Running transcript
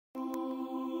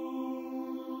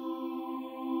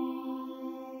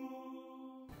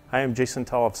Hi, I'm Jason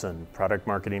Tollefson, Product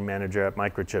Marketing Manager at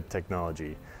Microchip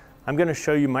Technology. I'm going to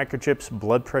show you Microchip's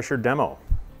blood pressure demo.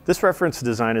 This reference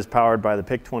design is powered by the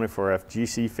PIC24F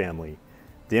GC family.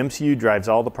 The MCU drives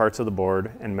all the parts of the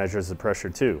board and measures the pressure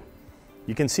too.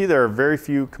 You can see there are very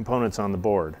few components on the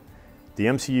board. The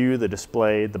MCU, the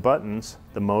display, the buttons,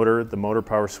 the motor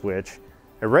power switch,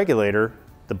 a regulator,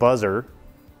 the buzzer,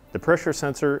 the pressure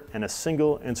sensor, and a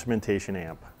single instrumentation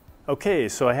amp. Okay,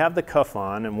 so I have the cuff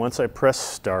on, and once I press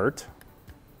start,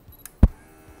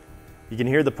 you can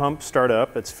hear the pump start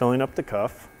up. It's filling up the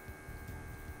cuff.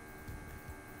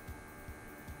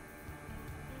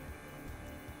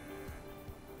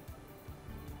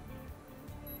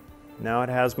 Now it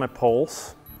has my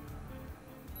pulse,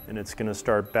 and it's going to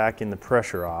start backing the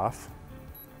pressure off.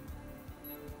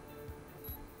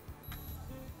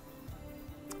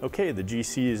 Okay, the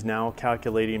GC is now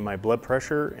calculating my blood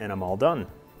pressure, and I'm all done.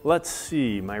 Let's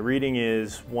see, my reading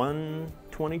is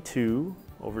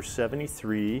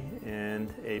 122/73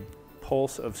 and a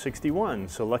pulse of 61.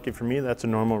 So lucky for me, that's a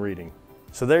normal reading.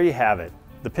 So there you have it.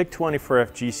 The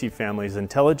PIC24F GC family's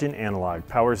intelligent analog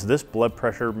powers this blood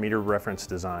pressure meter reference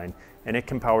design, and it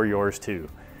can power yours too.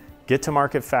 Get to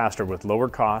market faster with lower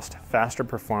cost, faster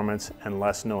performance, and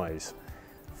less noise.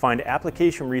 Find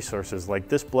application resources like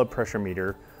this blood pressure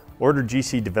meter, order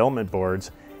GC development boards,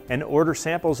 and order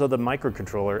samples of the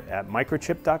microcontroller at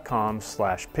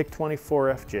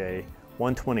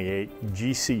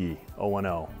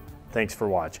microchip.com/PIC24FJ128GC010. Thanks for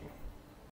watching.